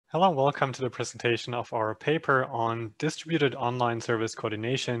Hello and welcome to the presentation of our paper on distributed online service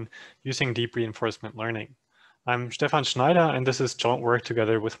coordination using deep reinforcement learning. I'm Stefan Schneider, and this is joint work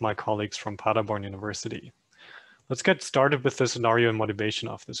together with my colleagues from Paderborn University. Let's get started with the scenario and motivation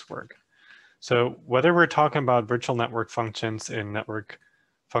of this work. So whether we're talking about virtual network functions in network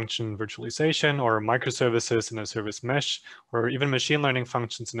function virtualization or microservices in a service mesh, or even machine learning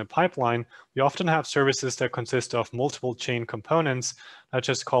functions in a pipeline, we often have services that consist of multiple chain components. I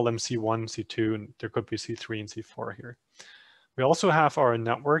just call them C1, C2, and there could be C3 and C4 here. We also have our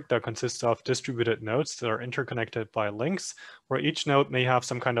network that consists of distributed nodes that are interconnected by links, where each node may have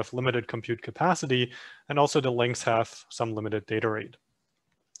some kind of limited compute capacity, and also the links have some limited data rate.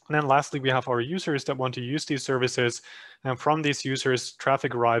 And then lastly, we have our users that want to use these services. And from these users,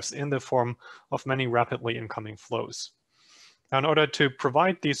 traffic arrives in the form of many rapidly incoming flows. Now, in order to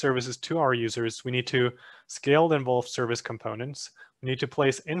provide these services to our users, we need to scale the involved service components. We need to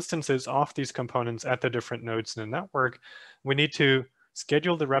place instances of these components at the different nodes in the network. We need to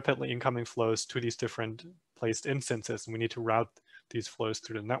schedule the rapidly incoming flows to these different placed instances, and we need to route these flows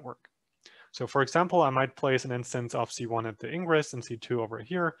through the network. So for example, I might place an instance of C1 at the ingress and C2 over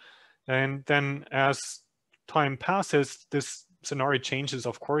here. And then as time passes, this scenario changes,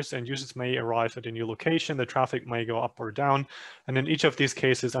 of course, and users may arrive at a new location. The traffic may go up or down. And in each of these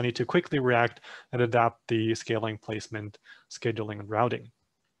cases, I need to quickly react and adapt the scaling, placement, scheduling, and routing.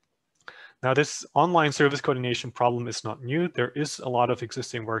 Now, this online service coordination problem is not new. There is a lot of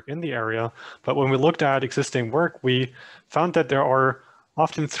existing work in the area. But when we looked at existing work, we found that there are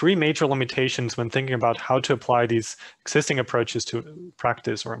often three major limitations when thinking about how to apply these existing approaches to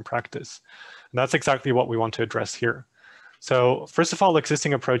practice or in practice. And that's exactly what we want to address here. So first of all,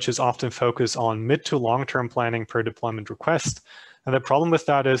 existing approaches often focus on mid to long-term planning per deployment request. And the problem with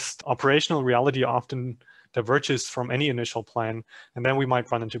that is operational reality often diverges from any initial plan, and then we might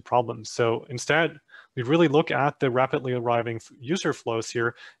run into problems. So instead, we really look at the rapidly arriving user flows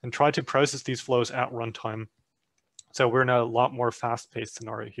here and try to process these flows at runtime. So we're in a lot more fast-paced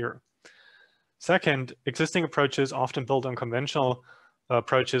scenario here. Second, existing approaches often build on conventional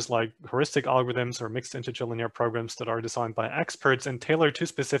approaches like heuristic algorithms or mixed integer linear programs that are designed by experts and tailored to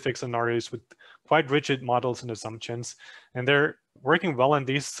specific scenarios with quite rigid models and assumptions. And they're working well in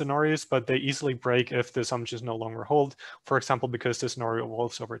these scenarios, but they easily break if the assumptions no longer hold, for example, because the scenario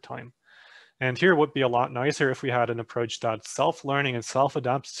evolves over time. And here it would be a lot nicer if we had an approach that's self-learning and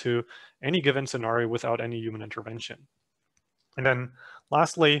self-adapts to any given scenario without any human intervention. And then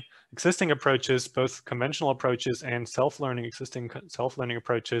lastly, existing approaches, both conventional approaches and existing self-learning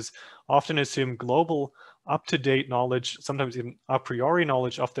approaches often assume global, up-to-date knowledge, sometimes even a priori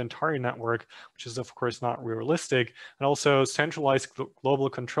knowledge of the entire network, which is of course not realistic, and also centralized global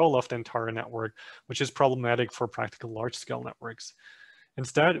control of the entire network, which is problematic for practical large-scale networks.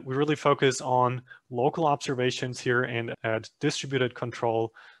 Instead, we really focus on local observations here and at distributed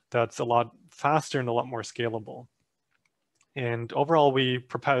control that's a lot faster and a lot more scalable. And overall, we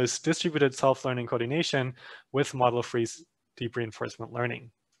propose distributed self-learning coordination with model-free deep reinforcement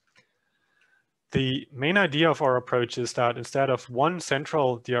learning. The main idea of our approach is that instead of one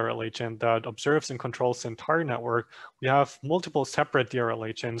central DRL agent that observes and controls the entire network, we have multiple separate DRL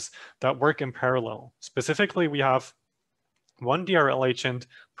agents that work in parallel. Specifically, we have one DRL agent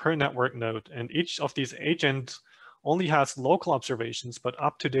per network node, and each of these agents only has local observations, but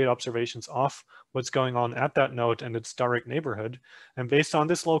up-to-date observations of what's going on at that node and its direct neighborhood. And based on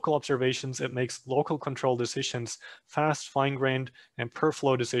this local observations, it makes local control decisions, fast, fine-grained, and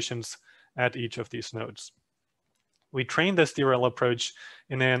per-flow decisions at each of these nodes. We train this DRL approach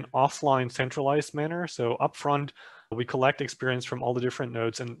in an offline centralized manner. So upfront, we collect experience from all the different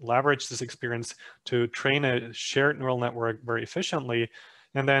nodes and leverage this experience to train a shared neural network very efficiently.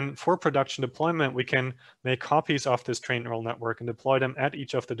 And then for production deployment, we can make copies of this trained neural network and deploy them at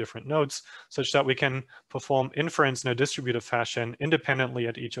each of the different nodes such that we can perform inference in a distributed fashion independently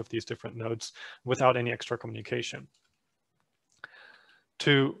at each of these different nodes without any extra communication.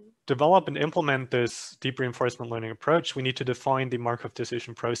 To develop and implement this deep reinforcement learning approach, we need to define the Markov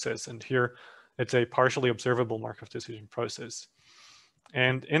decision process. And here it's a partially observable Markov decision process.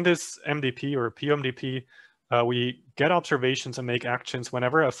 And in this MDP or PMDP, we get observations and make actions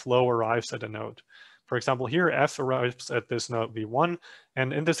whenever a flow arrives at a node. For example, here F arrives at this node V1.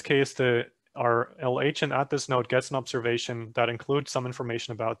 And in this case, our L agent at this node gets an observation that includes some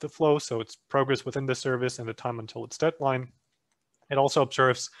information about the flow. So its progress within the service and the time until its deadline. It also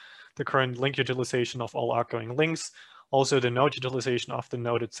observes the current link utilization of all outgoing links, also the node utilization of the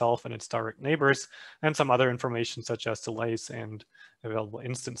node itself and its direct neighbors, and some other information such as delays and available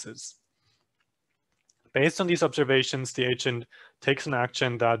instances. Based on these observations, the agent takes an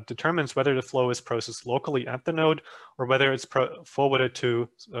action that determines whether the flow is processed locally at the node or whether it's forwarded to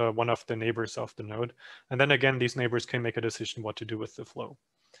one of the neighbors of the node. And then again, these neighbors can make a decision what to do with the flow.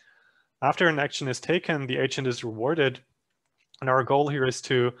 After an action is taken, the agent is rewarded. And our goal here is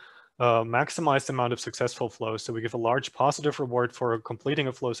to maximize the amount of successful flows. So we give a large positive reward for completing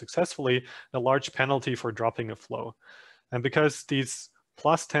a flow successfully, and a large penalty for dropping a flow. And because these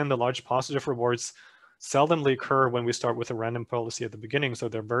 +10, the large positive rewards, seldomly occur when we start with a random policy at the beginning, so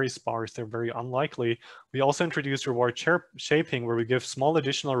they're very sparse, they're very unlikely, we also introduce reward shaping, where we give small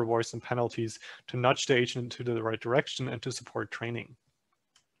additional rewards and penalties to nudge the agent into the right direction and to support training.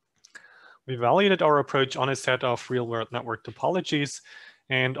 We evaluated our approach on a set of real-world network topologies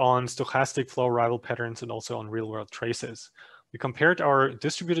and on stochastic flow arrival patterns and also on real-world traces. We compared our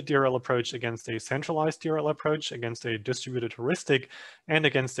distributed DRL approach against a centralized DRL approach, against a distributed heuristic, and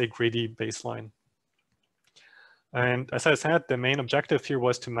against a greedy baseline. And as I said, the main objective here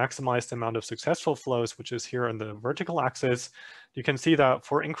was to maximize the amount of successful flows, which is here on the vertical axis. You can see that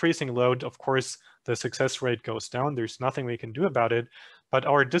for increasing load, of course, the success rate goes down. There's nothing we can do about it. But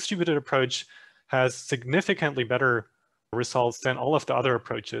our distributed approach has significantly better results than all of the other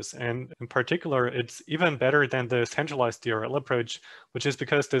approaches. And in particular, it's even better than the centralized DRL approach, which is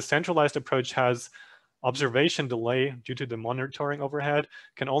because the centralized approach has observation delay due to the monitoring overhead,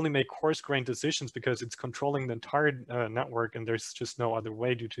 can only make coarse-grained decisions because it's controlling the entire network, and there's just no other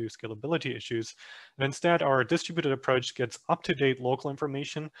way due to scalability issues. And instead, our distributed approach gets up-to-date local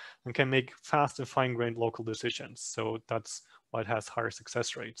information and can make fast and fine-grained local decisions. So that's why it has higher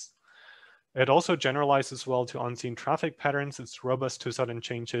success rates. It also generalizes well to unseen traffic patterns. It's robust to sudden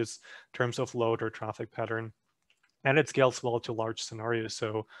changes in terms of load or traffic pattern. And it scales well to large scenarios.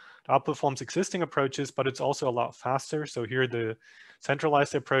 So it outperforms existing approaches, but it's also a lot faster. So here the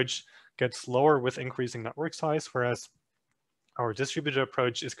centralized approach gets slower with increasing network size, whereas our distributed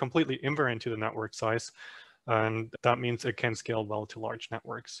approach is completely invariant to the network size. And that means it can scale well to large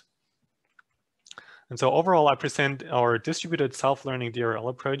networks. And so overall, I present our distributed self-learning DRL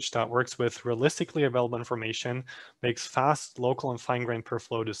approach that works with realistically available information, makes fast, local, and fine-grained per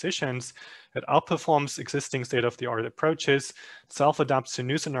flow decisions. It outperforms existing state-of-the-art approaches, self-adapts to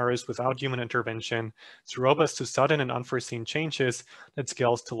new scenarios without human intervention. It's robust to sudden and unforeseen changes. It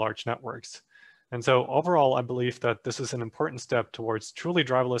scales to large networks. And so overall, I believe that this is an important step towards truly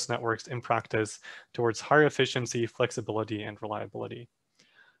driverless networks in practice, towards higher efficiency, flexibility, and reliability.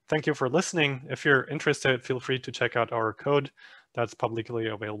 Thank you for listening. If you're interested, feel free to check out our code that's publicly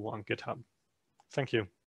available on GitHub. Thank you.